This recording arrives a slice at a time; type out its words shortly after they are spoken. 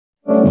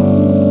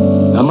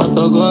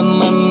toogoon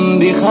man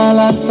di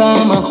xalaat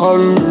sama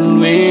xol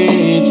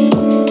wéet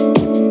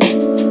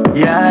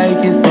yaay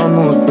ki sonn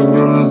si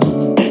ñun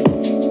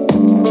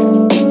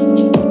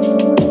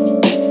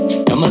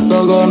dama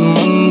toogoon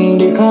man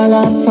di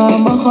xalaat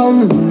sama xol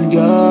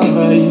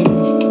jaay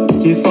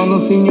ki sonn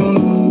si ñun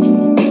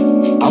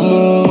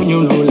amuñu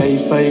lu lay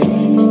fay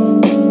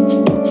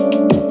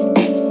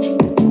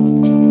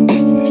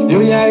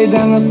yow yaay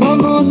danga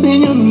sonn si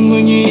ñun mu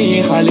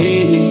ñuy xale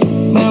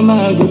mama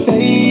du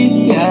tey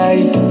yaay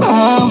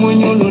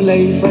amuñu lu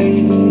lay fay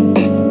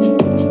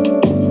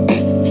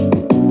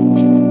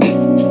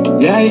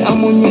yaay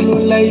amuñu lu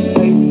lay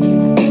fay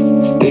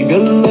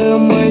déggal la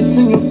mooy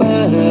suñu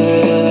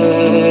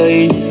baay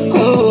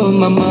oh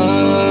mama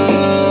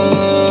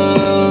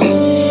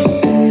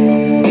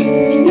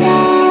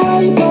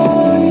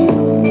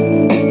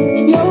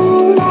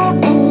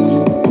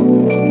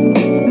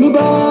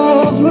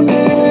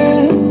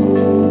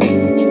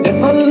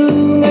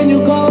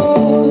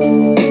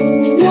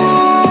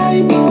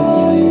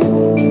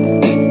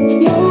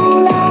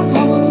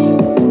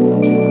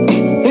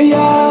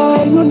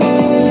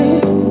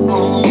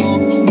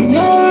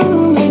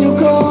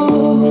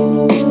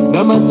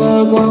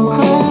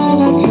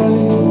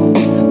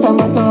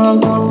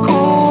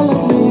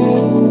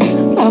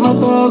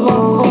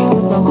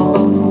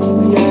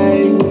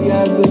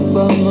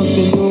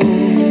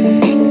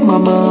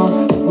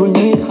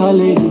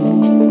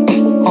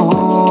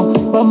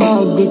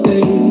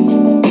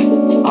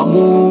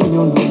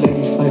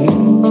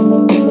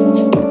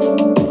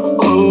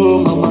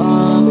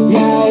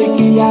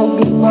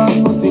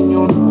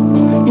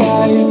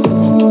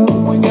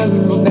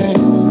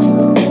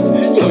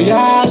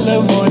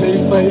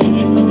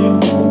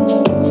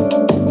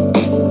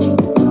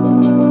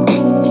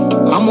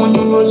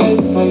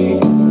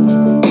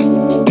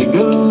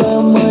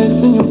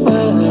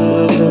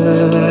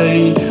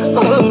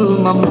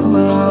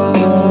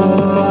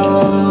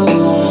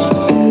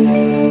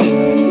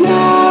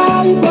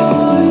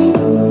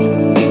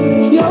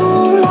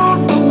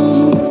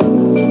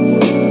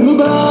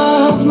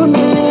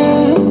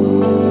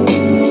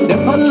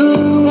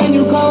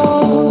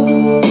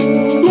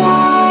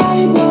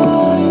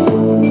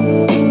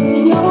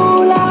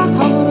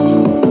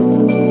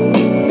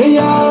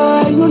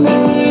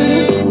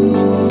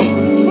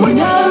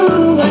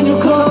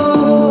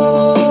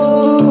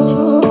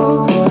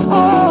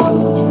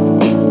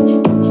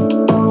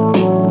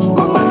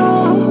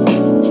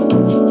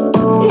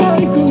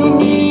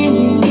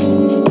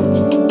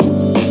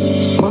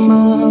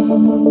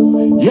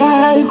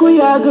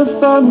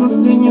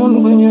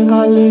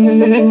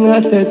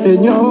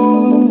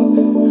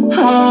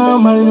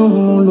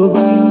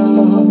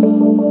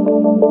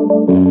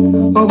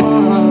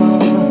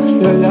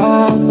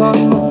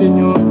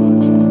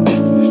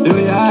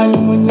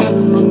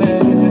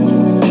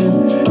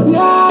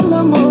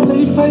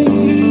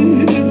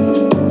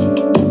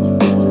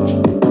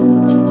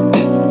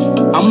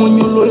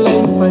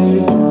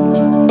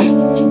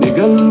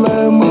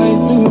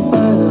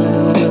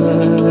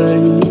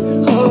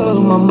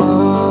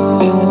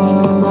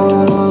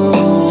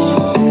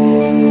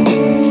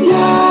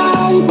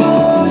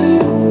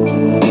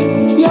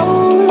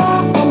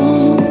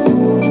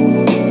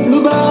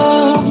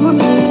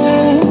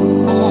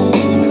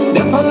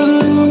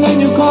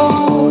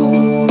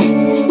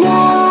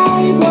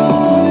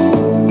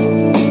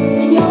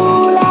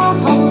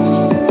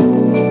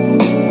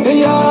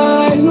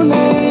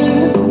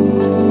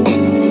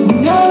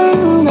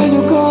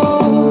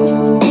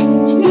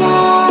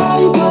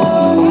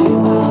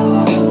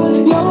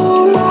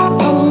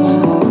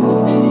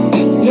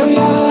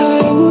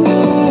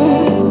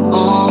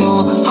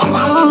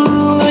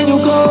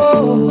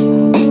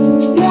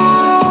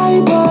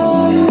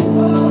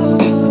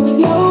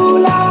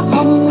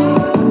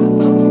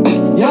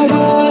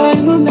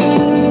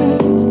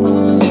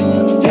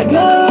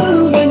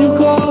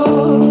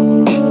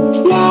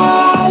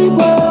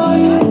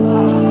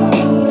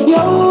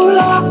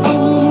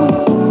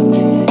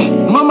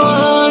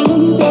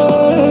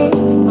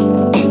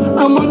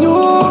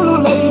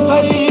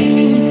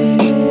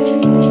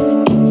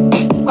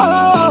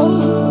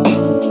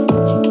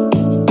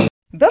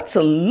That's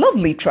a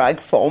lovely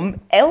track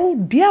from El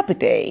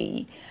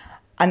Diabate,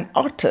 an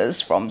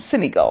artist from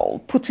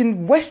Senegal,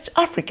 putting West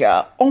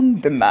Africa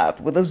on the map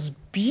with this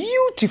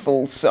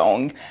beautiful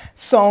song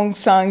sung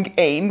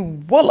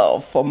in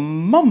Wolof for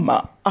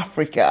Mama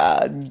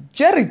Africa.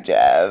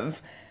 Jerijev.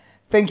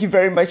 Thank you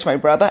very much, my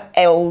brother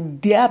El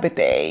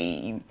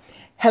Diabate.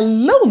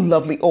 Hello,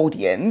 lovely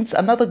audience.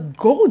 Another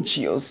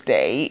gorgeous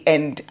day,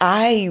 and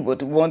I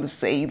would want to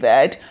say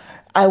that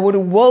I would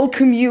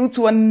welcome you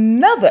to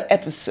another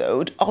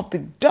episode of the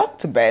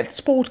Dr.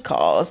 Beth's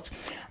podcast.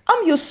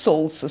 I'm your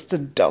soul sister,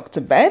 Dr.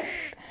 Beth,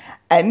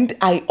 and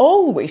I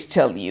always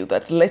tell you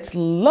that let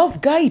love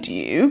guide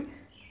you,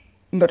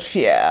 not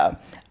fear.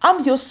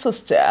 I'm your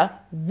sister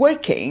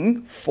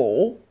working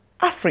for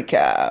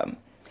Africa.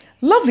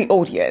 Lovely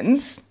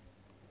audience,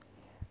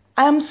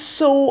 I am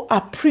so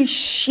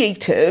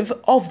appreciative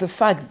of the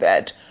fact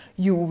that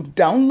you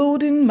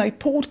downloading my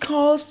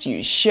podcast,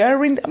 you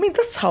sharing. I mean,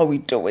 that's how we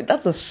do it.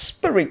 That's the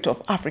spirit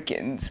of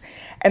Africans.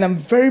 And I'm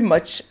very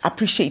much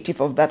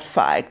appreciative of that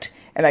fact.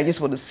 And I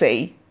just want to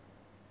say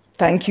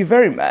thank you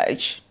very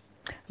much.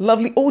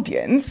 Lovely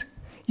audience,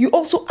 you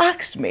also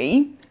asked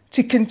me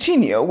to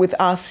continue with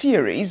our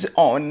series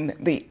on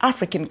the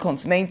African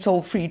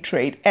Continental Free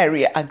Trade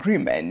Area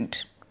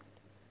Agreement.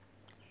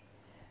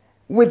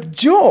 With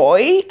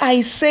joy,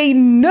 I say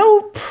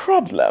no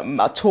problem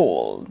at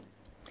all.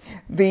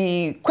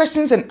 The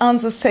questions and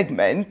answers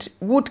segment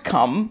would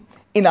come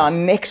in our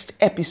next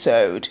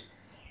episode.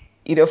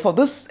 For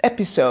this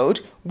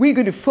episode, we're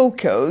going to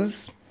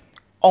focus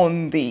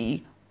on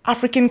the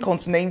African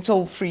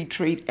Continental Free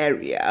Trade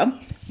Area,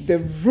 the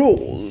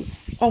role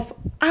of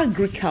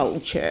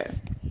agriculture,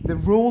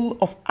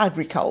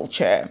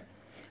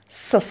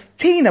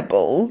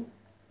 sustainable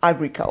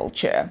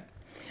agriculture.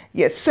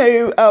 Yes,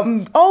 so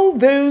all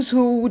those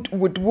who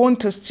would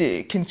want us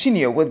to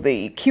continue with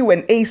the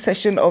Q&A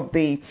session of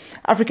the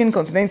African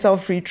Continental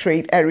Free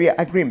Trade Area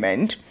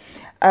Agreement,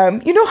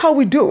 you know how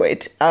we do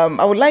it.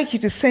 I would like you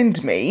to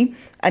send me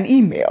an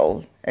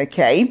email,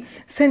 okay?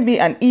 Send me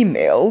an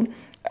email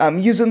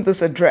using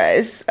this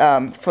address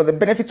for the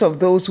benefit of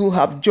those who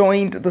have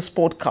joined this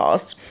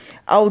podcast.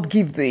 I'll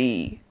give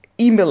the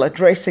email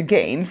address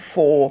again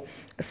for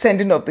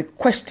sending of the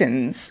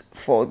questions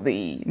for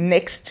the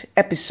next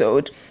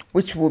episode,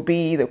 which will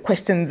be the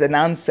questions and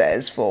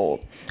answers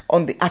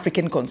on the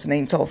African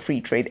Continental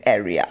Free Trade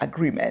Area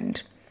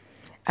Agreement.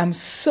 I'm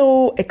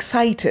so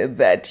excited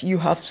that you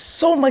have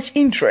so much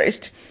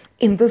interest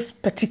in this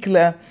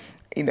particular,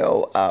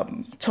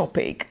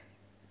 topic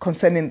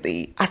concerning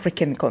the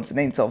African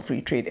Continental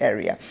Free Trade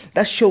Area.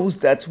 That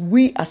shows that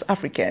we as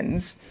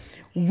Africans,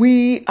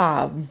 we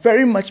are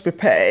very much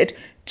prepared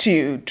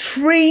to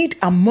trade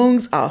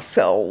amongst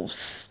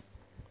ourselves.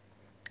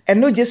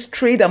 And not just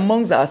trade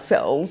amongst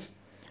ourselves,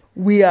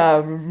 we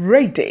are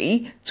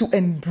ready to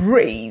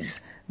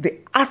embrace the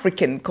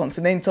African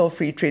Continental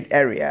Free Trade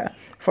Area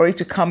for it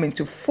to come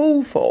into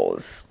full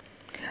force.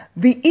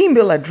 The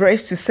email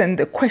address to send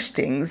the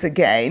questions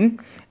again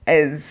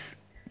is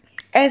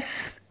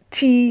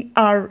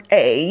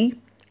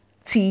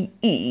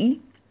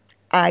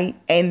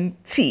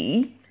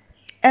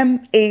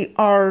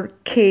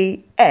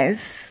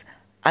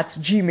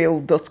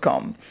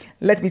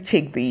Let me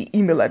take the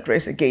email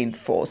address again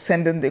for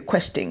sending the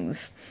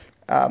questions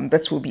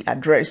that will be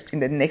addressed in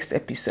the next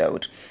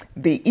episode.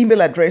 The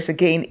email address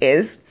again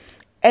is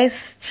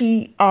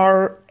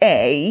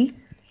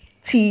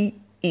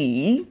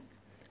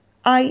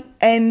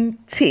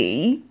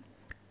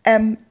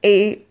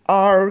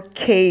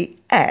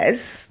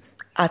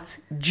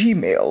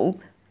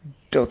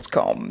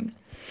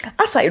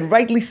As I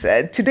rightly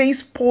said,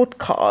 today's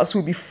podcast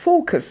will be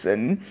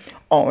focusing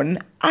on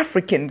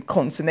African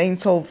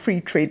Continental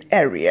Free Trade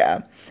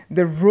Area,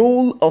 the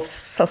role of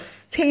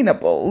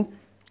sustainable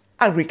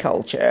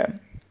agriculture.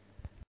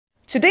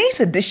 Today's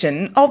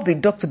edition of the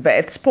Dr.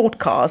 Beth's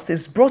podcast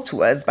is brought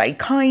to us by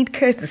kind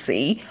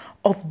courtesy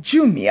of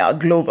Jumia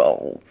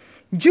Global.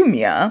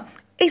 Jumia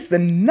is the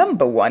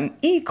 #1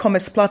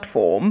 e-commerce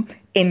platform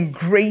in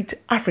Great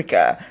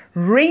Africa,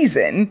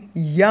 raising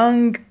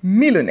young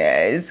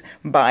millionaires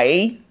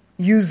by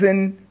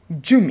using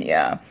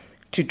Jumia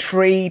to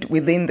trade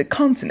within the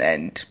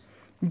continent.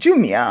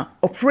 Jumia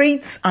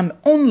operates an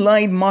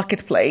online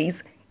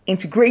marketplace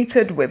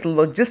integrated with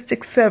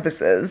logistics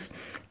services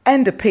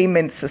and a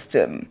payment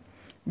system.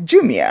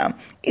 Jumia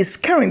is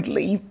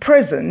currently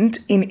present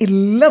in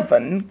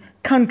 11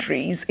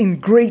 countries in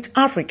Great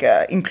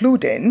Africa,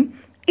 including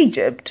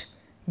Egypt,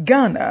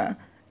 Ghana,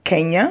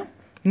 Kenya,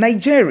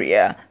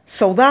 Nigeria,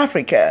 South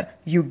Africa,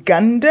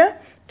 Uganda,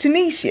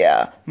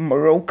 Tunisia,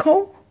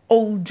 Morocco,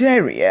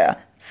 Algeria,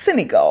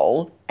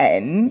 Senegal,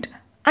 and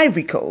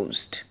Ivory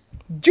Coast.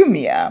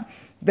 Jumia,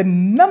 the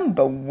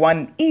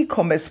 #1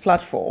 e-commerce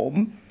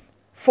platform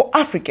for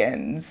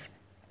Africans.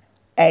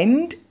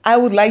 And I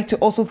would like to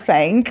also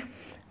thank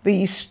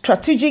the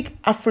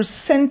Strategic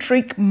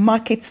Afrocentric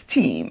Markets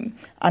Team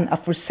and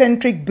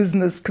Afrocentric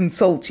Business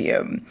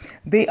Consortium.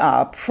 They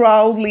are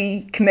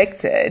proudly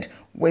connected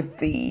with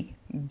the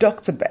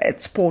Dr.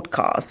 Beth's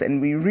podcast,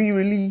 and we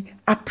really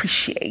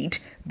appreciate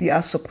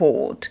their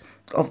support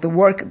of the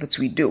work that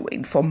we're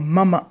doing for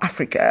Mama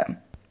Africa.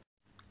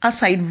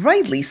 As I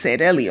rightly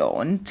said earlier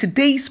on,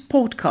 today's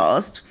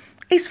podcast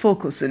is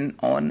focusing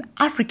on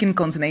African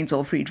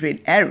Continental Free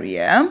Trade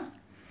Area,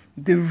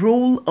 the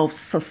role of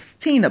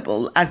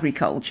sustainable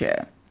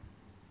agriculture.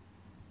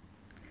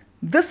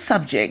 The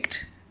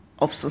subject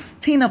of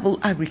sustainable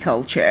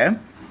agriculture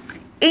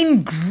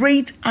in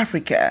Great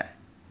Africa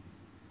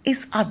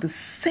is at the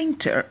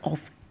center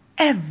of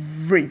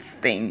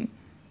everything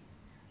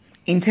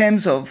in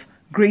terms of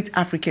Great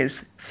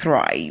Africa's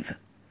thrive.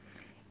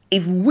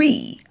 If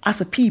we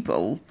as a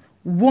people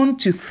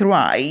want to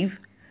thrive,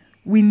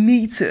 we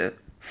need to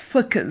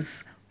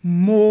focus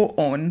more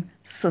on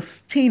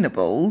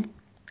sustainable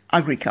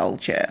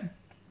agriculture.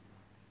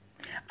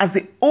 As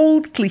the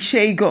old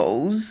cliche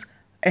goes,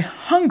 a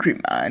hungry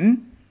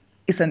man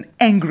is an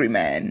angry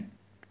man.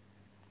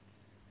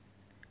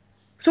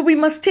 So we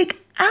must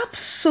take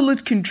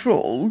absolute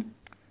control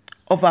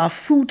of our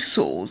food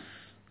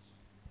source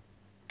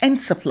and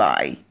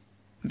supply.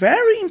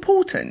 Very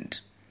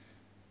important.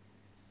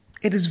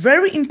 It is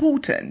very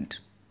important.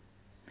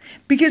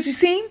 Because you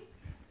see,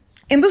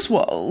 in this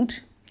world,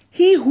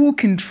 he who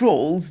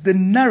controls the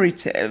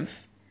narrative,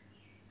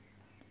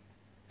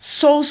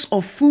 source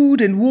of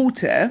food and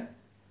water,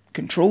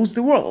 controls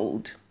the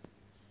world.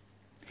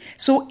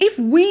 So if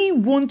we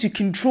want to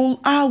control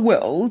our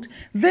world,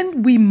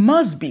 then we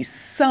must be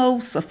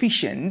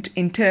self-sufficient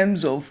in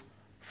terms of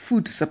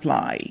food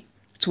supply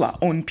to our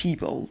own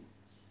people.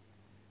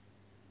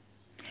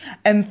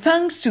 And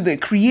thanks to the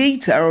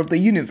creator of the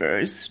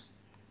universe,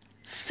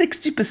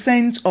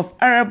 60% of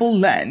arable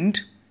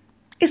land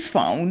is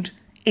found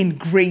in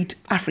Great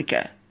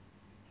Africa.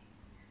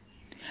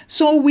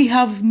 So we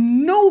have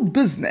no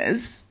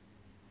business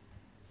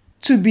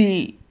to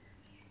be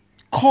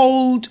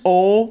called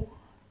or,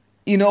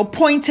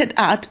 pointed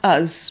at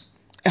as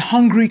a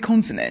hungry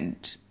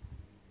continent.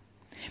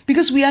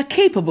 Because we are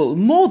capable,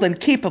 more than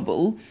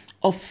capable,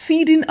 of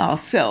feeding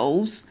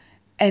ourselves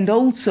and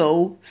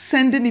also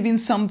sending even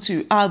some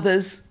to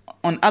others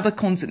on other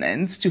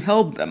continents to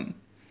help them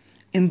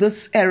in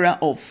this era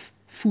of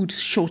food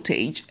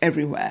shortage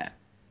everywhere.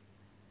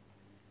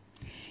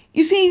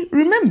 You see,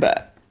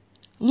 remember,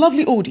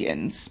 lovely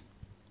audience,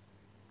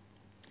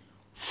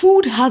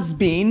 food has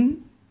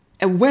been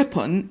a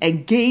weapon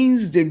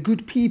against the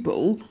good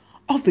people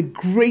of the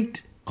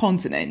great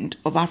continent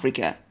of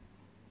Africa.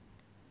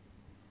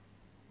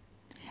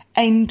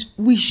 And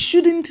we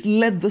shouldn't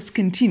let this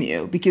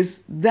continue,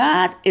 because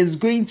that is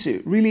going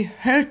to really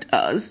hurt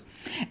us,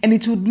 and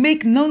it would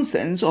make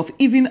nonsense of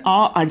even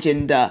our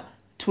Agenda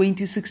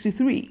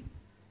 2063.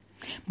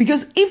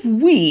 Because if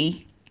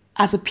we,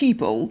 as a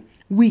people,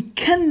 we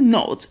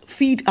cannot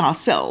feed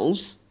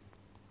ourselves,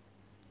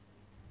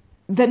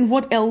 then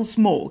what else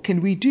more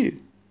can we do?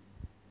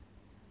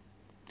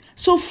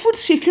 So food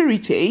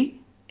security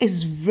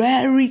is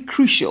very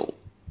crucial.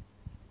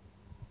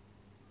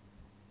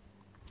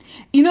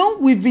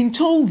 We've been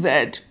told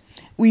that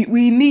we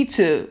need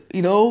to,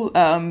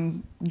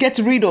 get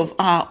rid of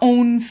our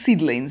own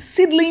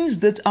seedlings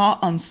that our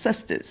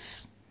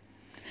ancestors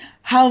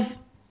have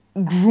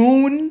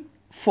grown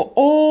for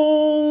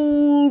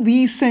all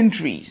these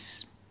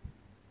centuries,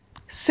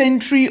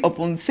 century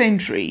upon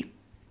century.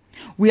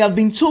 We have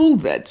been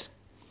told that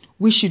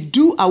we should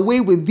do away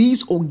with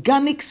these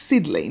organic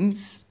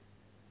seedlings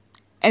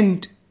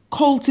and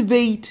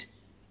cultivate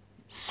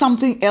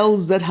something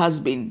else that has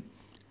been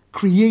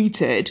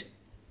created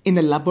in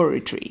a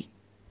laboratory.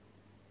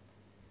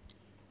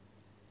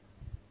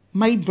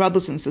 My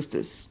brothers and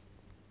sisters,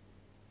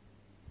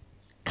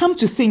 come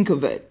to think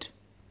of it,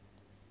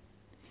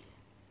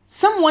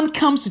 someone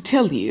comes to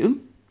tell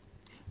you,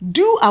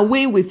 do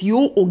away with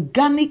your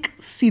organic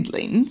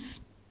seedlings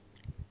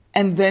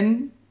and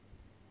then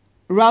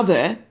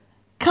rather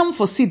come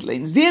for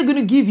seedlings. They are going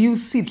to give you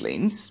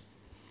seedlings.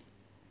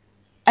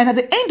 And at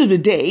the end of the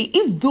day,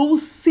 if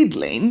those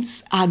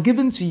seedlings are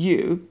given to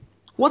you,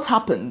 what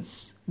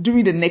happens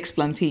during the next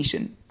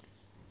plantation?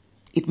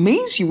 It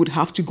means you would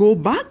have to go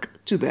back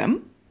to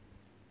them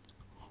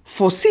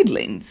for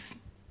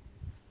seedlings.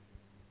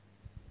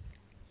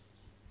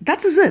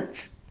 That is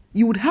it.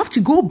 You would have to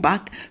go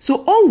back.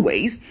 So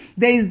always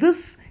there is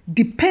this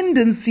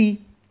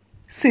dependency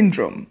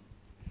syndrome,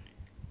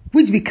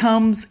 which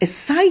becomes a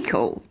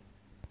cycle.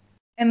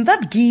 And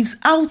that gives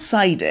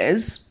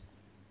outsiders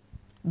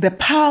the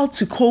power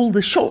to call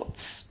the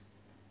shots.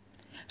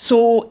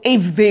 So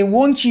if they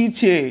want you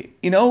to,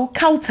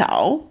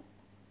 kowtow,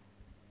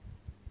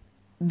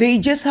 they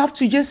just have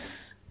to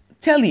just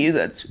tell you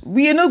that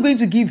we are not going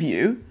to give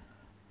you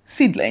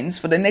seedlings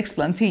for the next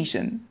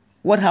plantation.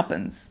 What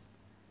happens?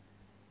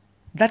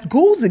 That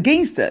goes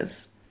against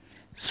us.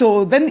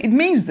 So then it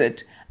means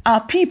that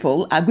our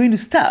people are going to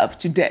starve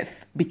to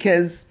death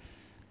because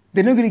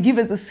they're not going to give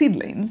us the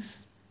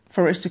seedlings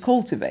for us to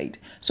cultivate.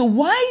 So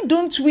why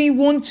don't we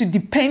want to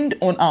depend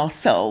on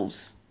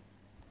ourselves?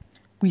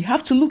 We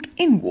have to look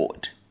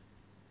inward.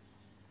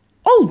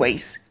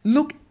 Always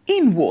look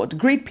inward,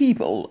 great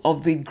people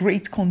of the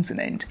great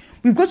continent.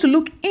 We've got to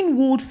look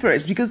inward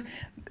first because,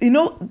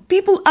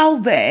 people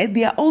out there,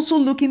 they are also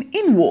looking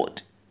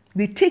inward.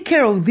 They take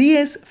care of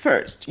theirs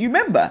first. You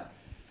remember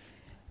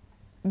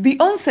the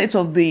onset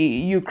of the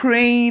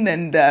Ukraine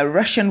and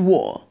Russian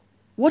war.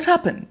 What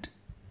happened?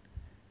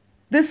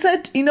 They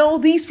said,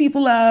 these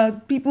people are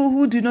people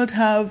who do not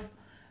have,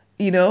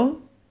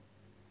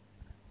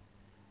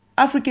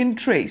 African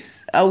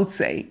trace, I would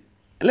say.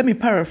 Let me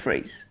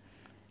paraphrase.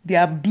 They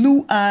have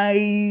blue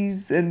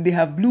eyes and they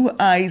have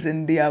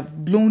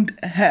blonde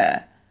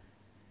hair.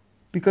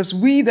 Because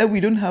we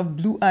don't have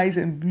blue eyes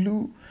and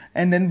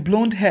then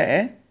blonde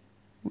hair,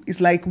 it's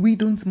like we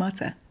don't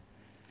matter.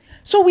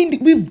 So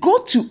we've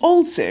got to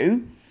also,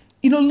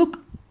 look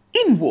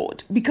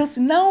inward, because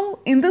now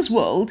in this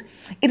world,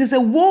 it is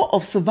a war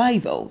of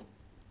survival.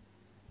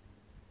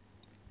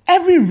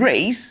 Every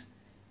race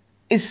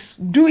is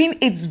doing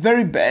its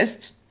very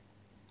best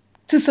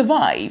to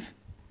survive.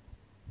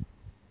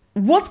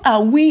 What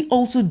are we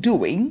also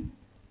doing,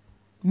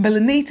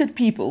 melanated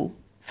people,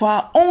 for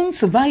our own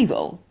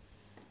survival?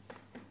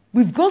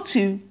 We've got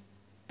to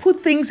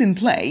put things in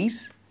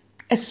place,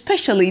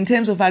 especially in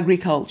terms of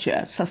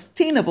agriculture,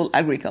 sustainable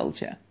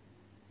agriculture,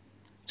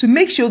 to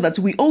make sure that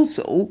we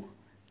also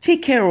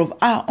take care of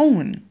our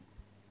own.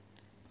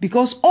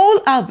 Because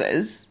all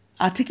others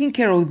are taking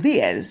care of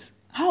theirs.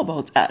 How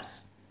about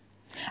us?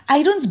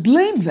 I don't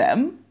blame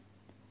them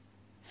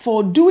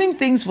for doing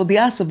things for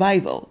their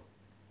survival.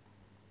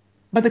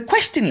 But the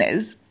question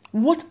is,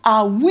 what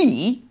are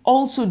we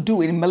also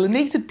doing,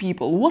 melanated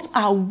people? What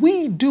are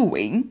we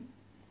doing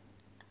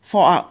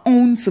for our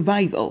own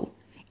survival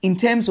in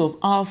terms of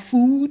our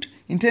food,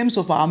 in terms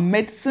of our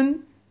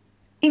medicine,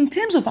 in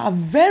terms of our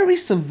very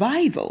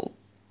survival?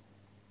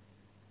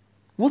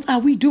 What are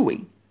we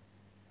doing?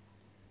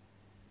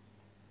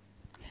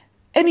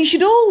 And you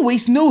should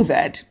always know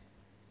that,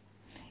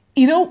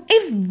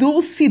 if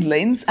those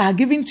seedlings are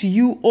given to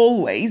you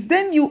always,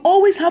 then you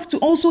always have to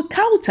also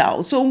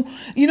kowtow. So,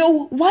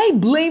 why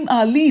blame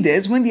our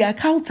leaders when they are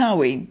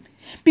kowtowing?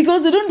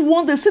 Because they don't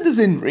want the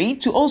citizenry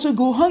to also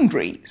go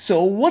hungry.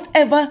 So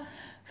whatever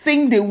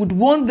thing they would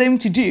want them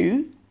to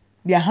do,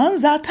 their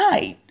hands are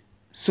tied.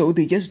 So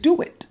they just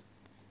do it.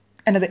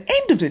 And at the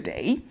end of the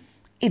day,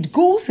 it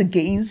goes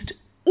against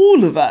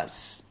all of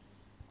us.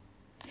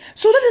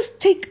 So let us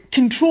take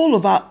control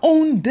of our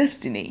own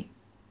destiny.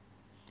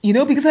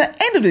 Because at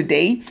the end of the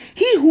day,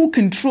 he who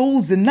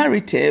controls the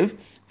narrative,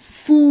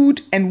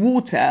 food and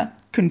water,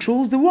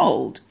 controls the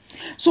world.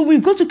 So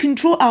we've got to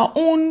control our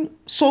own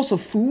source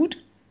of food,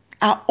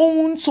 our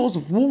own source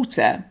of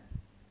water,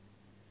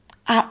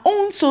 our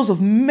own source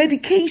of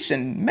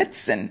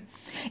medicine.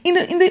 In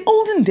the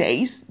olden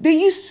days, they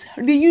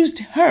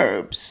used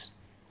herbs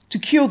to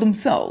cure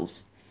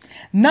themselves.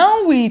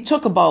 Now we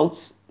talk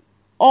about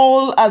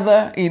all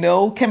other,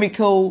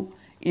 chemical,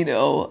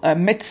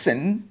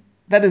 medicine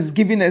that is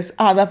giving us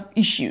other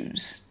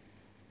issues.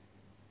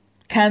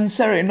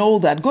 Cancer and all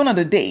that. Gone are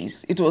the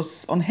days. It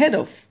was unheard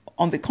of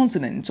on the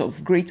continent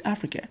of Great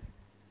Africa.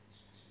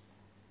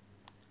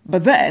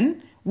 But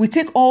then we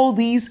take all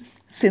these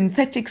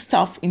synthetic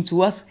stuff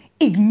into us,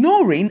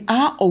 ignoring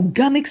our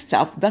organic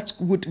stuff that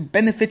would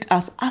benefit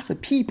us as a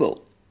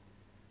people.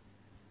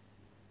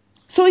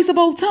 So it's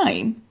about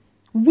time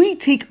we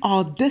take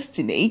our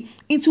destiny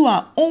into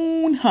our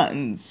own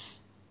hands.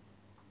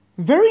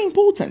 Very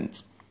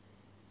important.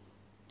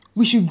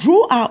 We should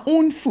grow our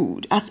own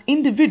food as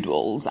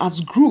individuals,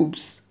 as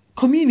groups,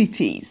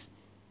 communities.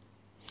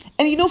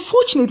 And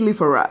fortunately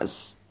for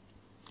us,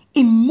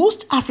 in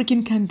most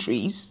African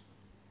countries,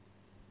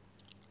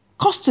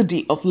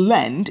 custody of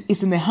land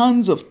is in the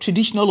hands of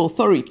traditional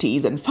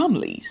authorities and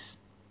families.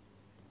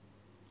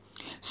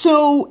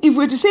 So if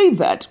we're to say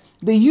that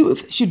the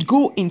youth should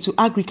go into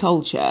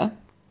agriculture,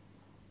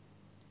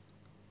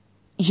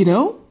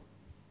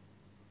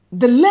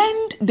 the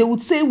land they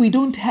would say we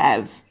don't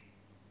have.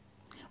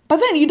 But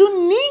then you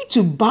don't need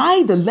to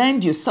buy the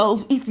land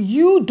yourself if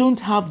you don't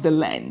have the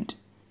land.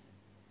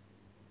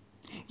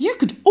 You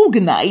could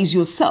organize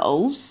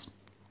yourselves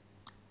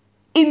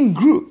in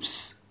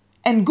groups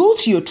and go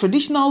to your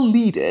traditional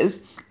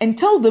leaders and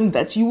tell them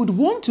that you would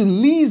want to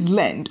lease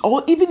land,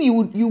 or even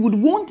you would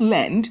want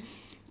land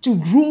to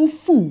grow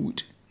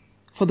food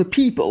for the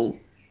people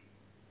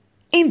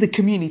in the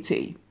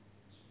community.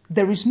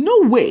 There is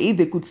no way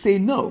they could say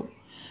no.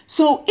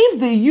 So if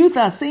the youth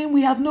are saying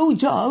we have no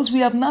jobs,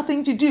 we have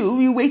nothing to do,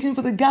 we're waiting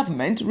for the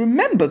government,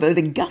 remember that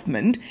the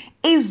government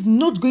is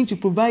not going to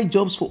provide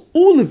jobs for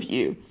all of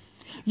you.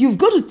 You've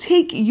got to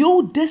take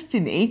your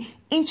destiny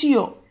into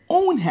your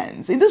own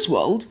hands. In this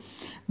world,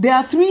 there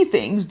are three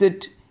things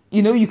that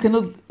you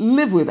cannot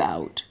live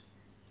without: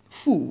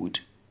 food,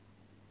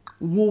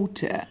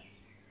 water,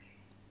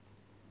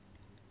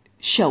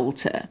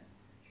 shelter.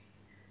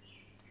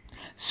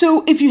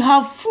 So if you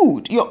have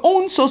food, your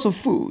own source of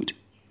food,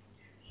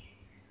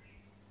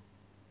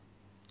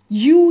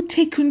 you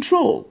take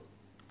control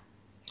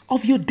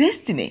of your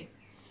destiny.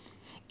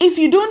 If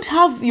you don't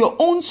have your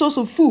own source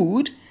of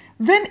food,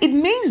 then it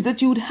means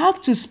that you would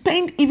have to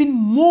spend even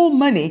more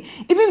money.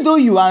 Even though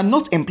you are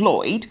not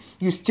employed,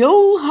 you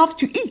still have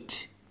to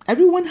eat.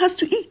 Everyone has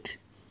to eat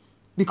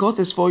because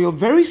it's for your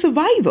very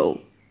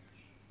survival.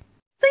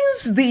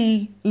 Since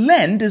the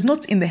land is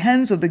not in the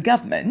hands of the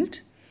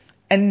government,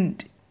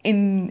 and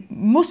in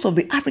most of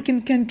the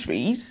African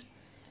countries,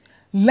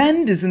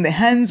 land is in the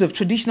hands of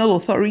traditional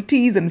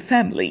authorities and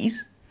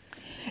families,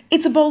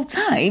 it's about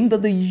time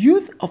that the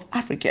youth of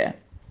Africa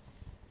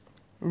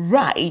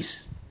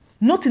rise,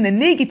 not in a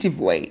negative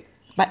way,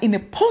 but in a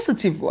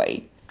positive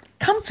way,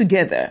 come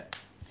together.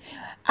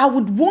 I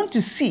would want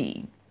to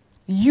see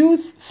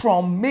youth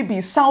from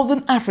maybe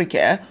Southern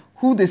Africa,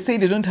 who they say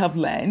they don't have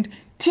land,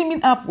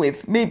 teaming up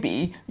with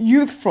maybe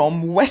youth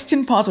from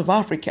Western part of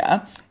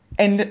Africa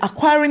and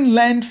acquiring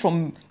land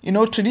from,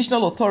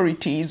 traditional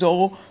authorities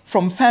or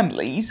from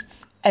families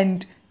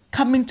and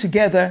coming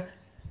together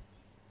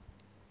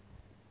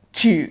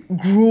to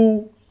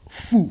grow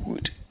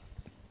food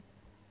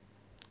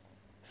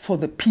for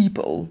the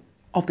people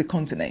of the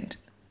continent.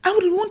 I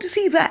would want to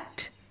see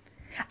that.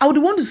 I would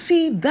want to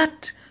see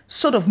that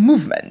sort of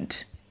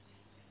movement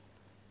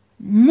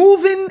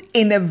moving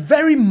in a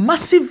very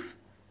massive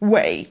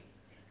way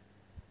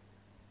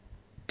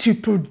to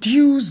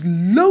produce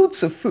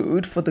loads of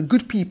food for the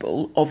good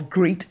people of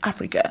Great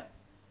Africa.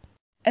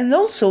 And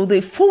also,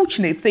 the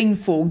fortunate thing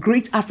for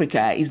Great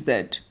Africa is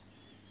that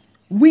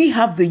we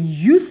have the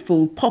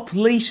youthful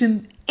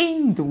population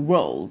in the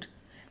world.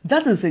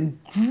 That is a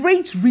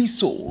great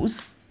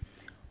resource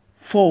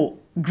for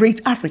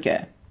Great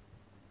Africa.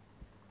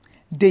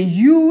 The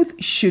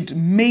youth should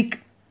make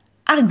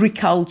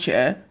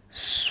agriculture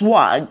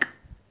swag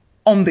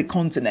on the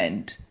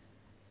continent.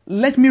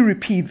 Let me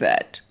repeat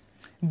that.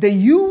 The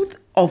youth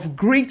of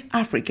Great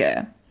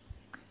Africa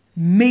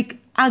make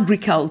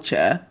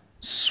agriculture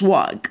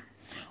swag.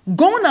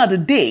 Gone are the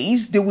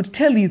days they would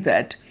tell you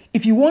that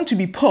if you want to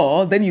be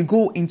poor, then you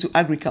go into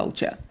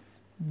agriculture.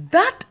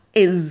 That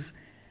is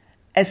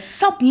a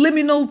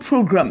subliminal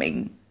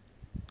programming.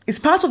 It's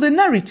part of the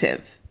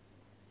narrative.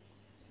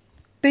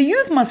 The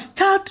youth must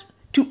start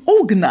to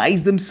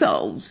organize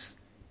themselves,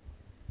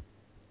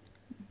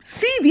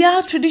 see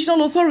their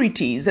traditional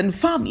authorities and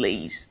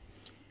families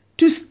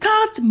to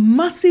start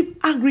massive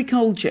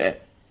agriculture.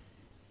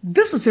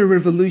 This is a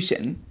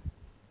revolution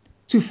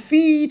to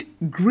feed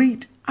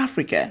Great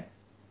Africa.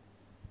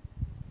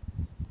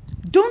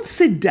 Don't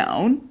sit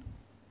down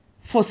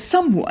for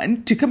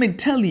someone to come and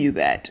tell you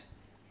that,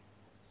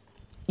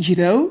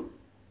 you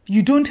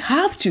don't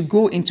have to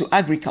go into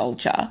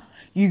agriculture.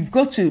 You've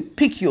got to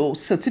pick your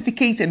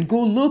certificate and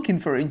go looking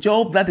for a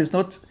job that is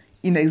not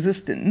in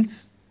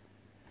existence.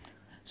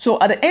 So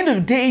at the end of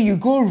the day, you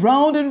go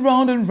round and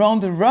round and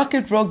round the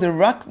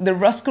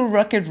rascal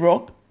racket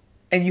rock,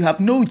 and you have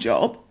no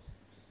job.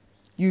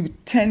 You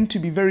tend to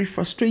be very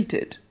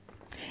frustrated.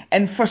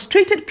 And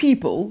frustrated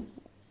people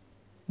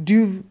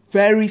do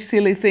very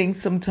silly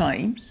things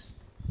sometimes.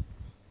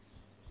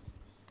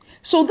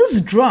 So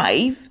this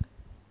drive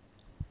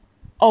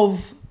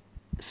of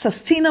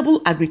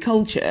sustainable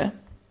agriculture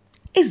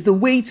is the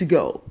way to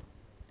go.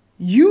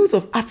 Youth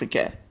of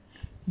Africa,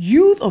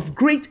 youth of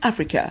Great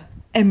Africa,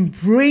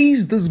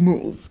 embrace this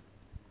move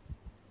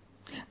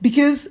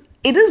because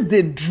it is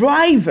the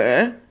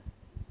driver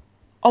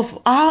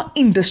of our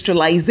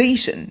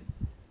industrialization.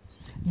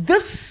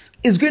 This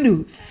is going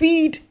to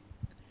feed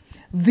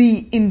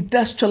the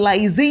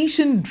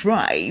industrialization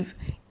drive.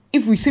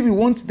 If we say we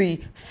want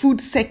the food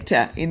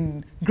sector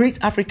in Great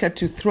Africa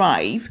to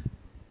thrive,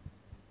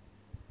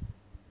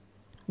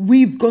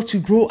 we've got to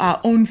grow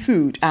our own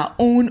food, our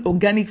own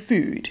organic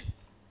food.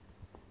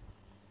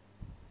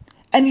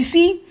 And you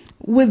see,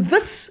 with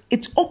this,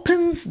 it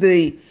opens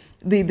the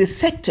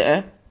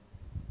sector,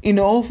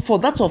 for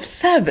that of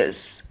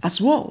service as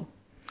well.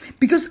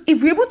 Because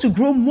if we're able to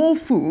grow more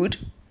food,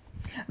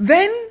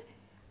 then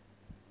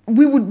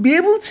we would be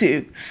able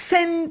to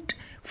send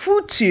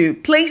food to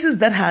places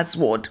that has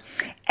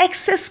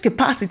excess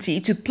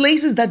capacity, to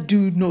places that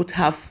do not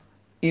have,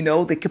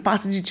 the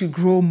capacity to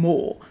grow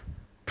more,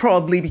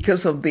 probably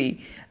because of the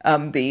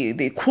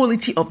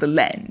quality of the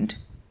land.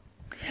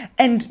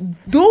 And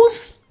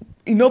those,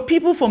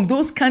 people from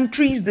those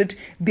countries that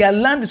their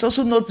land is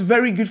also not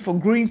very good for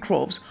growing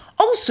crops,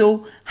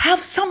 also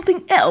have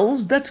something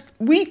else that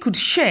we could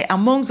share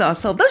amongst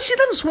ourselves. That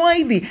is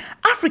why the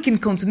African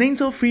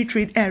Continental Free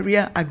Trade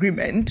Area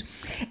Agreement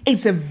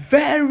is a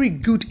very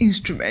good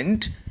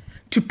instrument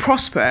to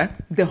prosper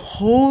the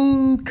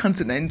whole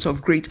continent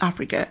of Great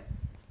Africa.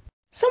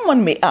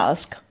 Someone may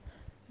ask,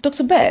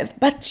 Dr. Beth,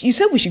 but you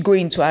said we should go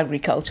into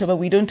agriculture, but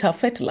we don't have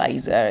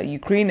fertilizer.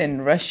 Ukraine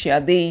and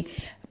Russia, they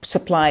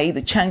supply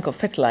the chunk of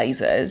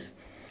fertilizers,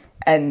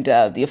 and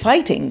they're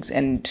fighting,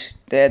 and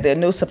there are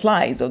no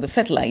supplies of the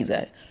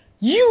fertilizer.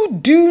 You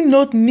do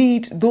not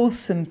need those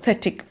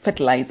synthetic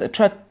fertilizer.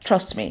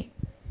 Trust me.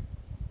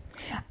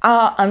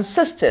 Our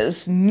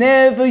ancestors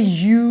never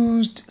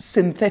used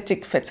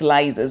synthetic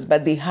fertilizers,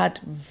 but they had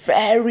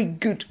very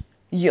good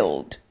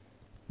yield.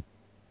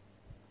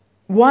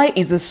 Why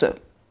is this so?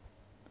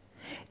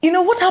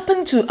 What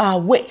happened to our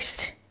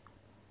waste?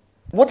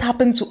 What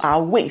happened to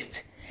our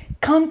waste?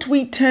 Can't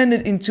we turn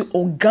it into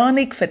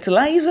organic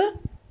fertilizer?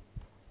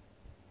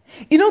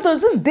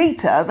 There's this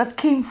data that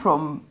came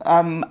from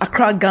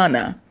Accra,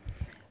 Ghana.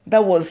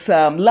 That was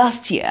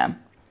last year.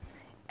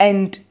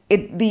 And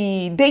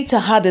the data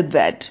had it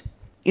that,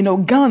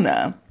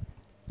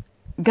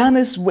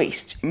 Ghana's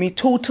waste,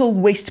 total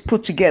waste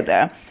put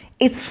together,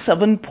 it's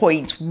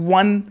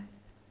 7.1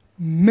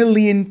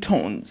 million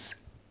tons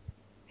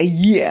a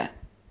year.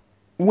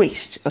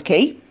 Waste,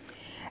 okay?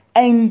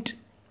 And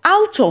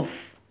out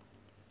of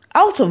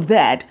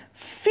that,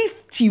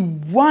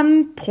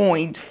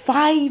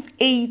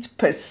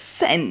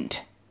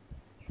 51.58%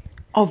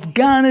 of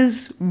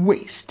Ghana's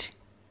waste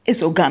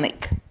is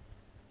organic.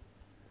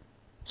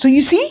 So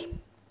you see,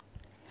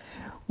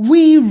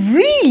 we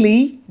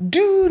really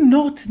do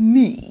not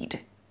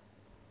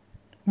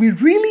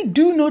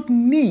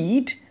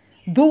need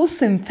those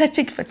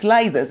synthetic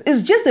fertilizers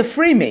is just a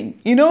framing.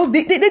 They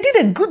did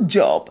a good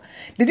job.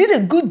 They did a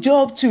good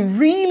job to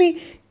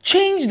really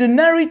change the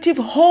narrative,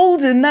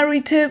 hold the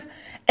narrative,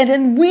 and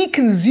then we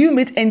consume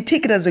it and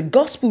take it as a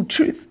gospel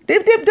truth.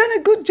 They've done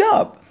a good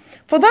job.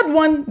 For that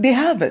one, they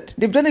have it.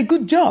 They've done a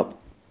good job.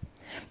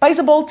 But it's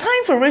about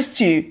time for us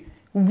to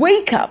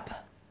wake up.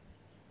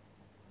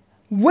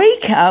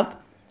 Wake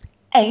up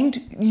and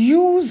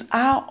use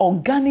our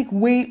organic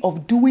way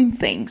of doing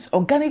things,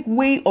 organic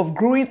way of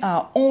growing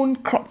our own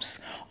crops,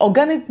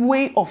 organic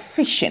way of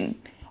fishing,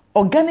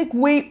 organic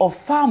way of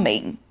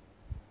farming,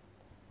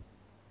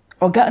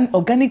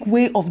 organic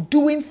way of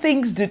doing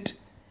things that,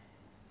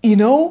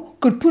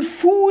 could put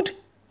food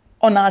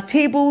on our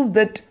tables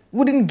that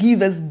wouldn't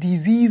give us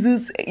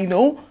diseases,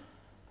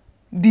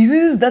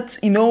 diseases that,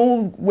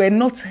 were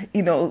not,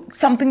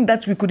 something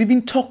that we could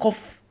even talk of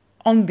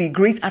on the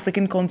great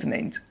African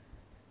continent.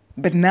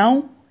 But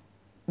now,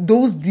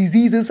 those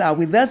diseases are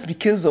with us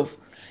because of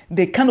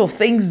the kind of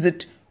things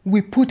that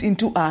we put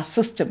into our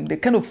system, the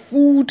kind of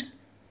food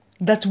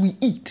that we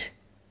eat.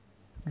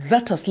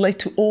 That has led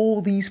to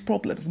all these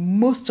problems.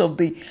 Most of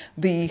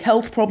the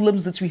health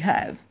problems that we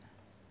have,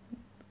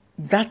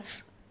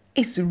 that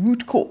is the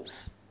root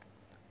cause.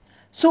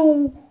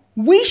 So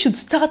we should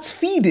start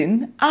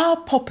feeding our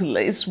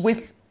populace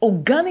with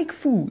organic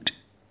food,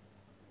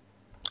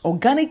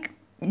 organic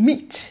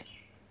meat.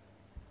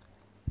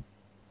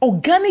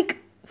 Organic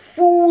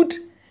food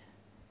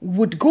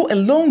would go a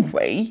long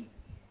way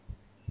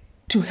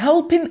to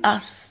helping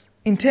us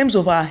in terms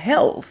of our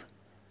health,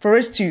 for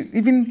us to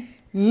even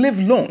live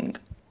long,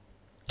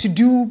 to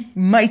do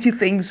mighty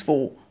things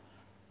for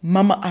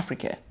Mama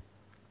Africa.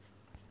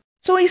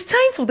 So it's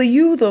time for the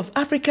youth of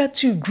Africa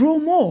to grow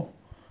more,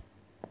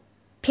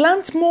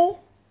 plant more,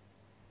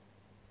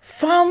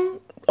 farm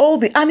all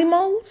the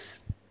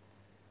animals.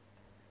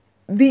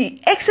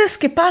 The excess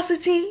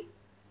capacity,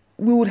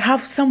 we would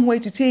have somewhere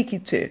to take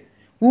it to.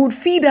 We would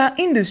feed our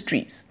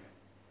industries.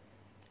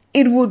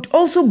 It would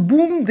also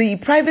boom the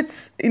private,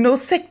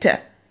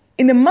 sector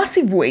in a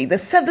massive way. The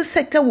service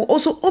sector will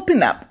also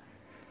open up.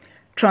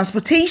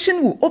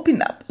 Transportation will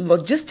open up.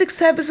 Logistics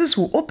services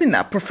will open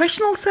up.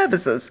 Professional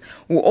services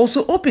will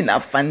also open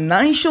up.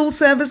 Financial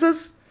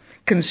services,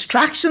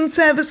 construction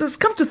services,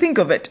 come to think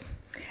of it.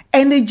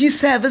 Energy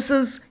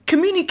services,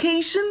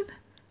 communication,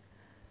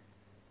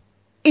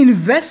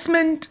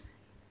 investment,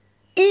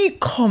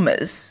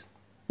 e-commerce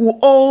will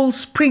all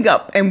spring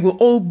up and will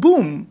all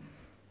boom.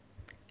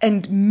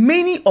 And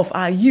many of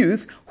our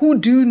youth who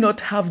do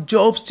not have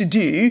jobs to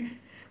do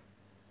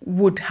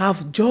would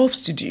have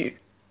jobs to do.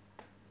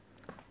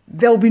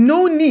 There will be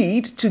no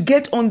need to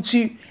get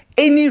onto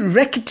any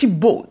rickety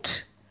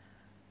boat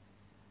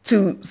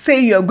to say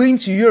you are going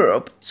to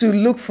Europe to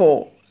look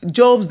for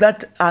jobs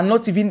that are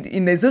not even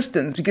in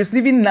existence, because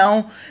even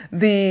now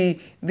the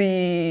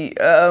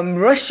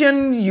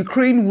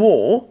Russian-Ukraine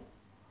war,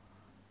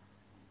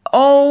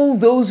 all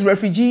those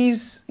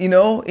refugees,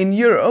 in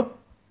Europe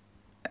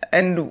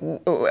and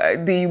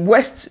the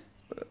West,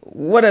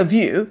 what have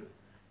you,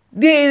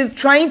 they're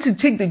trying to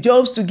take the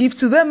jobs to give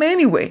to them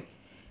anyway.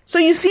 So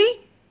you see,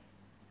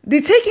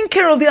 they're taking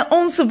care of their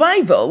own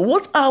survival.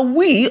 What are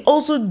we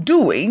also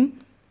doing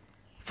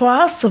for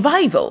our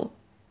survival?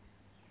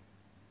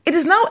 It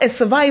is now a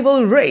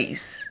survival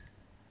race.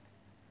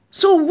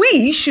 So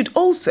we should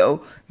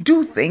also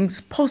do things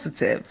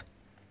positive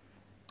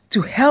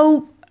to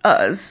help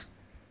us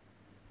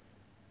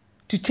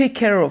to take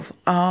care of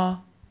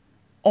our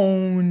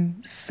own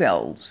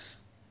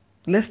selves.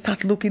 Let's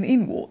start looking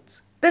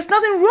inwards. There's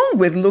nothing wrong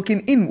with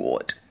looking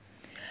inward.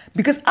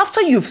 Because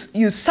after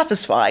you're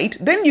satisfied,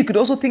 then you could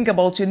also think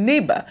about your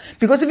neighbor.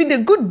 Because even the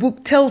good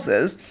book tells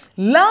us,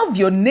 love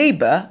your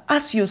neighbor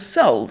as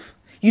yourself.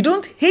 You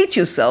don't hate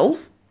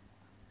yourself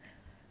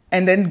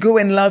and then go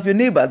and love your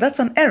neighbor. That's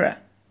an error.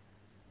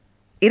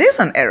 It is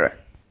an error.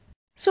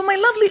 So my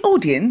lovely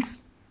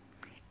audience,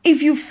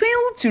 if you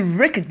fail to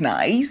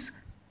recognize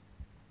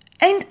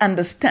and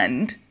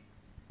understand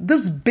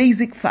this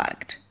basic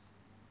fact,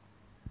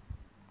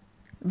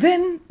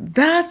 then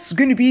that's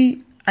going to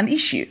be an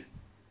issue.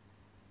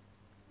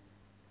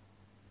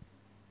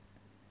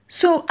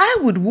 So I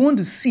would want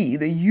to see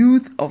the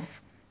youth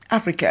of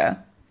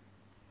Africa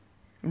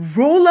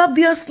roll up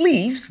their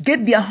sleeves,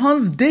 get their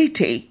hands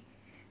dirty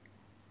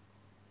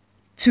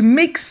to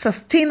make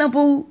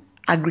sustainable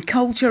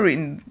agriculture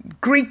in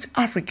great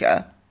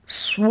Africa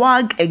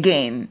swag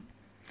again.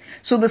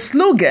 So the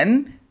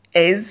slogan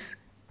is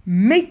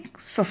make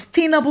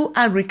sustainable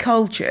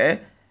agriculture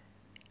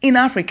in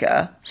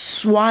Africa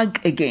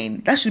swag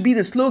again. That should be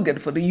the slogan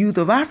for the youth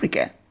of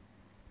Africa.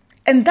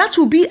 And that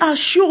will be our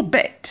sure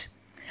bet.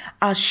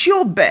 Our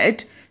sure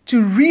bet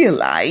to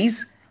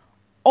realize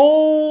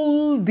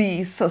all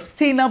the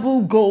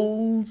sustainable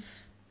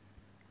goals,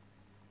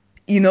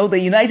 the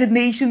United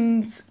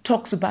Nations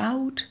talks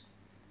about.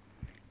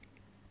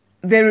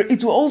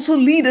 It will also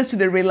lead us to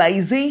the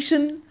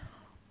realization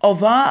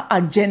of our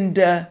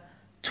Agenda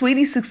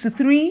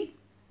 2063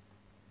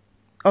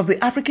 of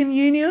the African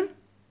Union.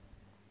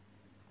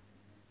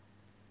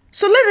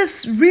 So let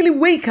us really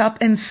wake up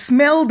and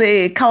smell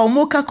the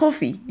Kawamoka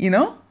coffee,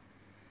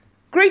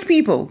 Great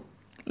people,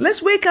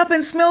 let's wake up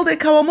and smell the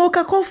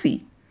Kawamoka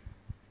coffee.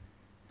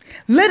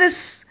 Let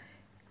us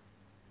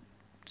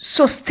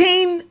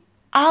sustain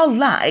our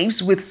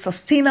lives with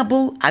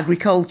sustainable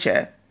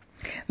agriculture.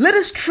 Let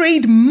us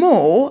trade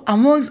more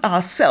amongst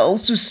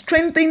ourselves to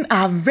strengthen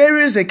our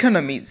various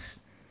economies.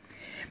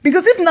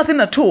 Because if nothing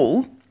at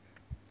all,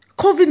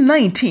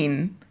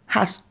 COVID-19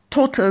 has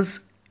taught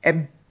us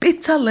a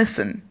bitter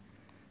lesson.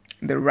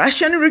 The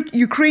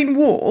Russian-Ukraine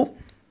war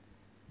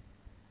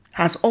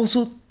has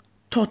also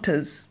taught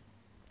us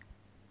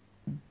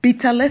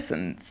bitter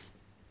lessons.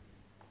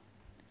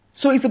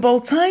 So it's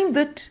about time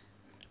that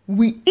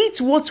we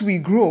eat what we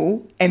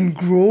grow and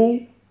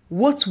grow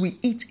what we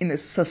eat in a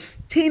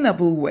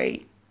sustainable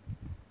way.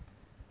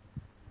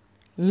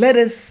 Let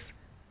us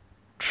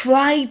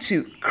try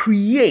to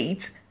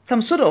create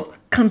some sort of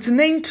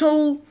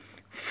continental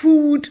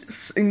food,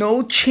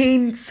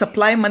 chain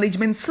supply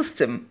management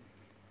system.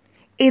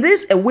 It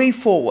is a way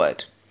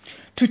forward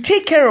to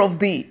take care of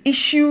the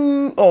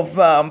issue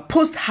of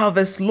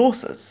post-harvest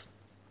losses.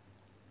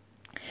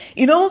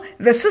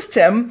 The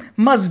system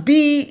must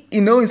be,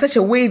 in such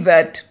a way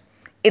that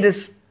it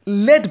is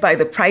led by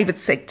the private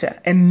sector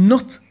and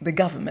not the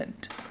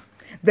government.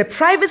 The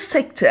private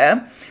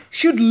sector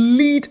should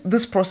lead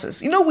this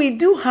process. We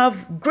do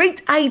have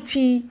great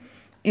IT,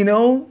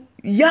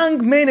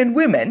 young men and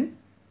women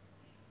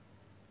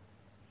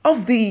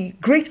of the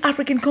great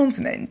African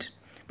continent.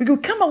 We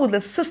could come up with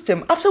a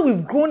system after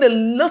we've grown a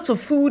lot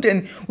of food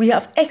and we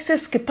have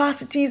excess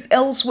capacities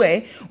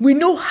elsewhere. We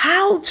know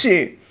how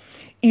to,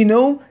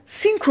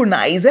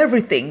 synchronize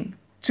everything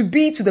to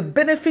be to the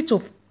benefit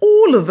of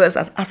all of us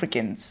as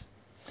Africans.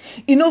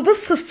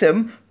 This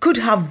system could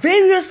have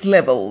various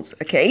levels,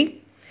 okay?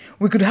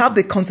 We could have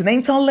the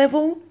continental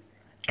level,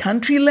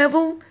 country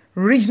level,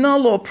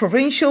 regional or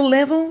provincial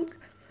level,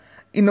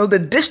 the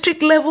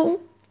district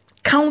level,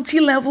 county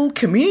level,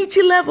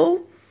 community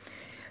level.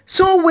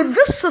 So with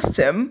this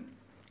system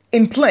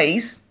in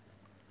place,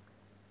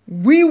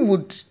 we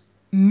would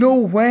know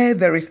where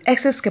there is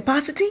excess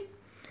capacity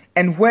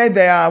and where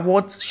there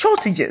are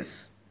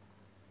shortages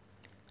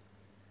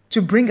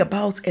to bring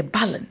about a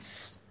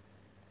balance.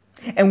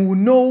 And we'll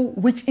know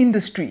which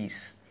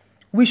industries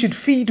we should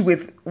feed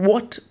with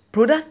what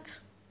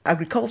products,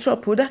 agricultural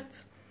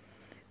products,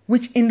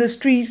 which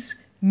industries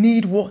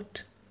need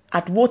what,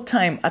 at what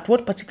time, at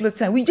what particular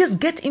time. We just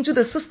get into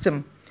the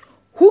system,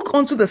 hook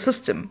onto the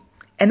system,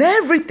 and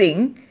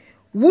everything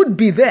would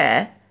be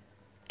there.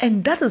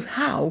 And that is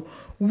how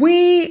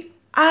we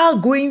are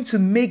going to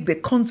make the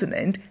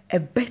continent a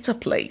better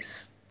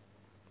place.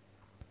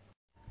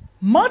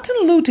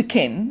 Martin Luther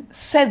King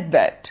said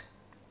that,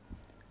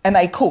 and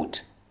I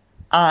quote,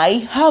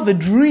 "I have a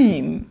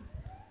dream.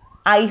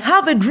 I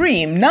have a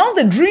dream. Now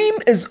the dream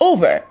is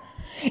over.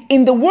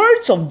 In the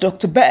words of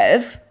Dr.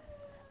 Beth,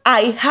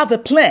 I have a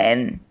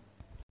plan.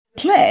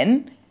 The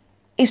plan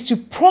is to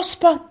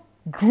prosper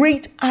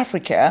great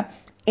Africa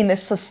in a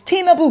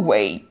sustainable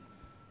way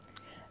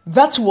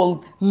that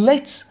will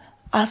let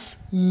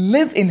us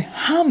live in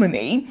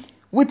harmony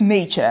with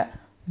nature,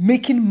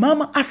 making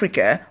Mama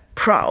Africa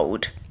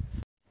proud."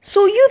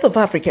 So, youth of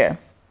Africa,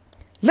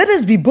 let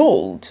us be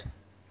bold.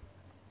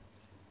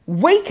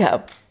 Wake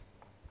up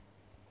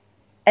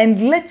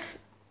and let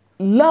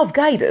love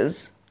guide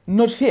us,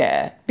 not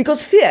fear,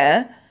 because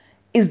fear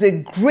is the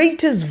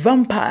greatest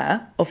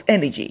vampire of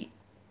energy.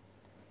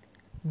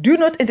 Do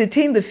not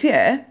entertain the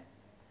fear.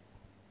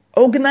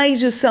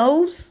 Organize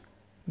yourselves.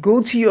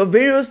 Go to your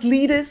various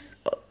leaders,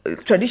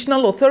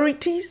 traditional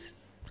authorities,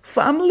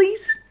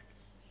 families.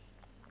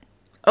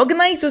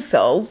 Organize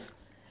yourselves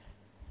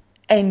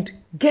and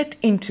get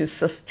into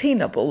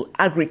sustainable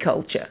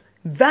agriculture.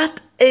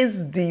 That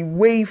is the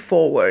way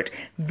forward.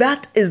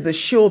 That is the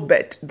sure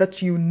bet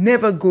that you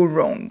never go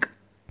wrong.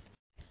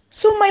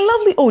 So, my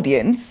lovely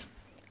audience,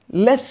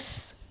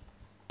 let's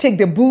take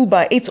the bull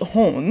by its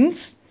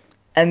horns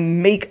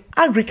and make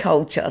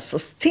agriculture,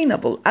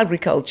 sustainable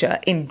agriculture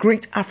in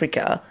Great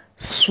Africa,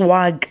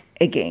 swag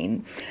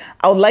again.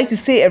 I would like to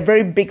say a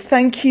very big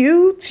thank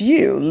you to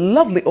you,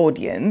 lovely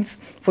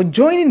audience, for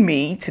joining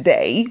me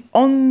today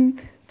on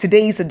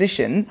today's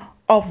edition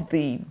of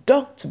the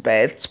Dr.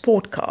 Beth's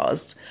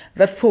podcast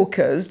that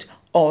focused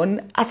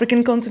on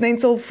African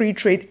Continental Free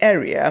Trade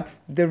Area,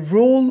 the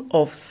role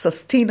of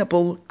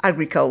sustainable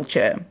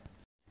agriculture.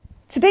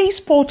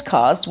 Today's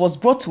podcast was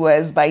brought to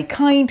us by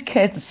kind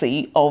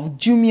courtesy of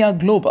Jumia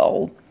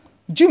Global.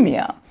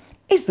 Jumia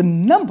is the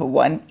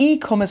 #1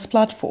 e-commerce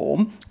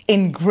platform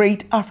in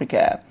Great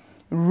Africa,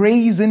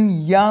 raising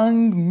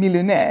young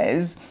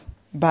millionaires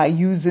by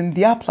using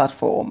their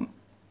platform.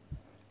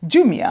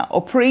 Jumia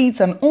operates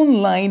an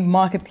online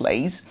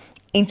marketplace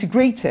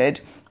integrated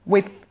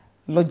with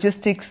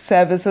logistics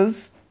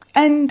services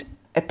and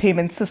a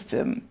payment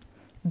system.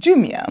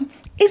 Jumia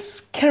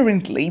is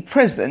currently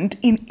present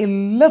in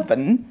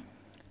 11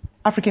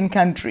 African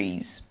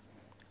countries,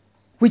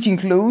 which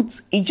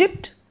includes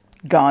Egypt,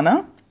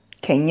 Ghana,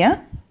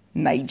 Kenya,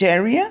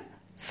 Nigeria,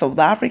 South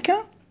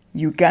Africa,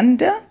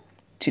 Uganda,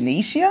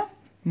 Tunisia,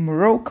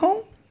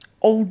 Morocco,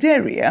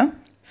 Algeria,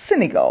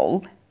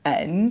 Senegal,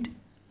 and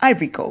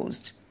Ivory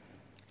Coast.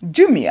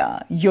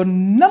 Jumia, your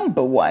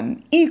number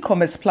one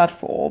e-commerce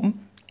platform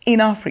in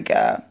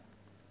Africa.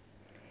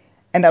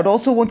 And I'd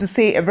also want to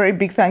say a very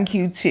big thank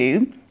you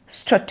to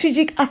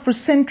Strategic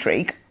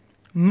Afrocentric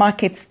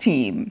Markets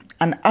Team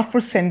and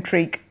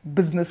Afrocentric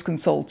Business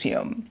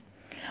Consortium.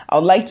 I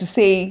would like to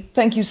say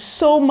thank you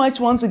so much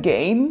once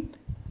again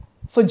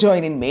for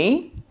joining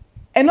me.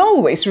 And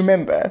always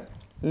remember,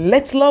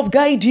 let love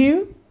guide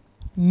you,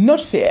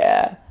 not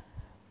fear.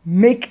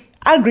 Make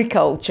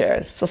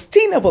agriculture,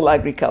 sustainable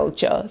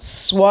agriculture,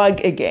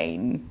 swag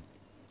again.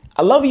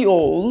 I love you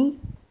all,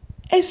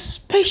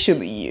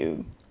 especially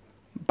you.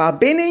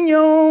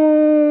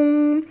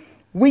 Babenignon.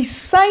 We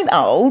sign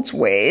out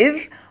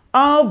with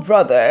our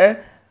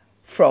brother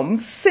from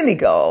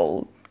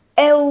Senegal,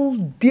 El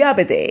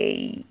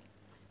Diabede.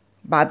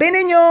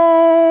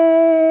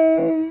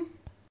 Babenignon.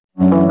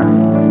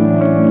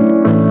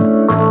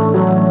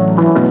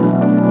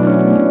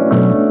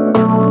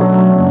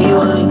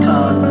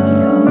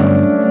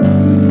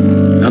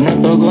 dama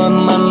togoon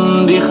man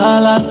di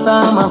xalaat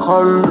sama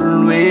xol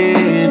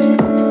weet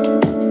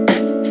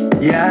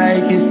yaay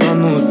ki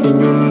sonu si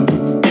ñun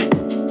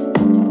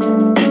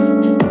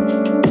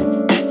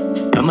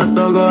dama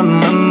togoon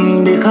man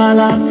di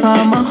xalaat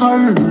sama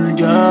xol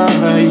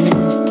jaay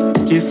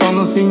ki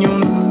sonu si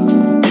ñun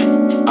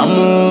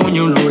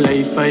amuñu lu lay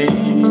fay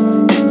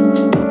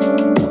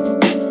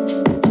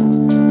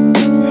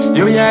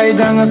yow yaay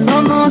danga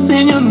sonu si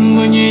ñun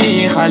mu ñuy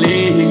xale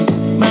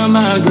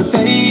mama gu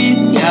tey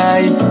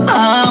yaay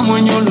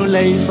amuñu lu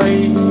lay fay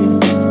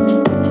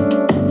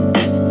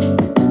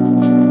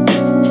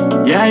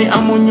yaay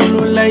amuñu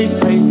lu lay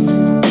fay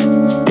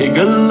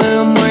égal la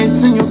mooy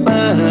suñu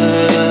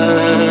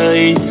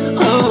baay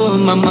oh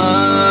mama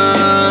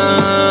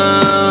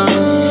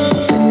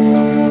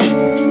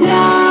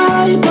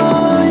yaay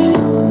boy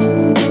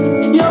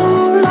yow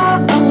la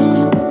am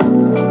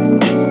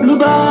lu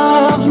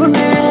baax lu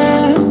ne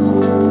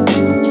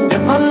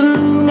defal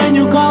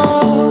nañu ko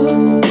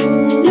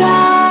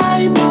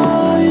yaay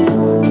boy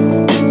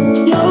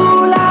yow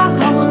la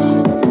xam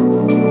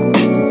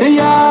te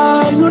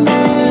yaay lu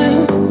ne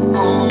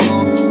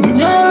lu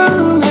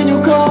ñëw nañu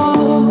ko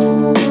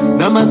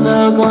dama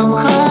toogoon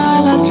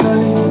xalaat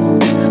yooy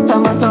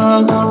dama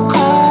toogoon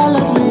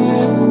xalaat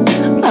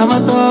leen dama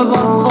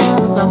toogoon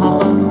xool sama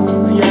xol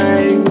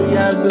yaay bu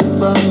yàgg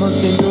sonn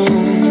si ñun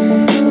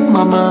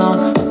mama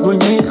bu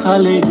ñuy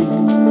xale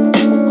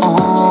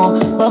oh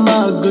ba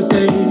màgg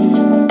tey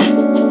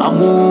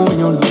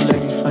amuñu lu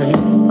lay fay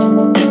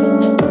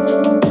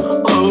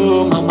oh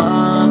mama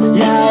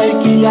yaay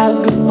ki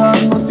yàgg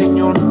sonn si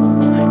ñun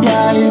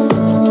yaay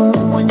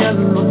mu ñal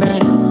lu ne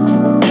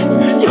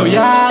yow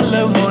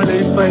yàlla moo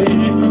lay fay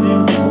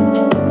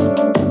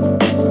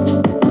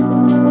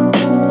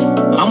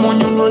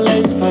amuñu lu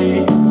lay fay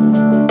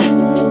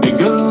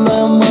dëggal la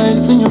mooy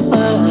suñu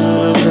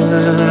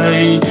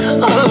baay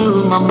oh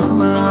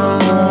mama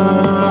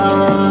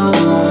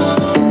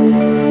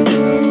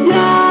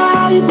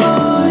yaay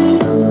boy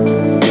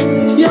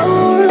yow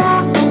la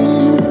am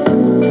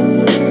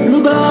lu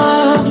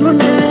baax lu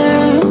ne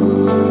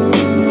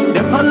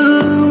defal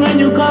nga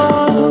ñu ko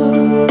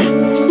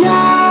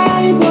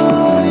yaay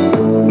boy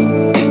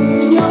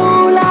yow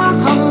la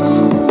xam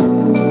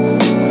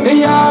te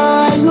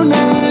yaay lu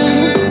ne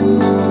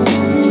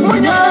mu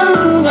ñal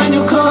nga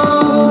ñu ko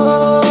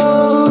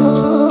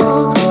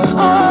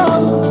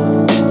oh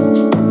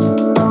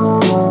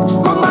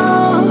mama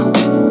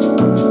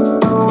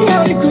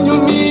yaay ku ñu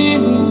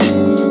miin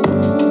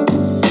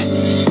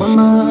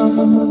mama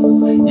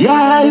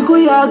yaay ku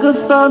yàgg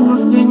sonn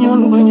si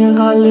ñun bu ñu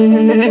xale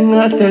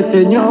nga tete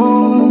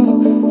ñoom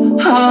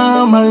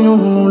xamal ñu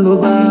lu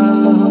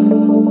baax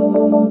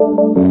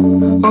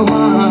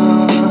mama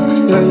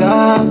yow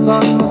yaa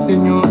sonn si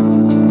ñun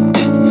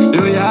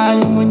yow yaay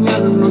mu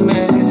ñal lu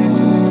ne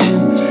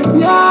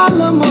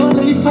yàlla moo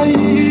lay fay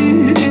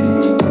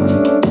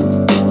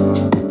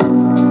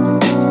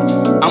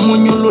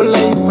amuñu lu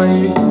lay fay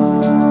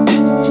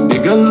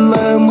dëggal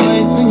la mooy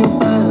suñu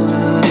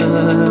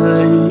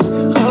baay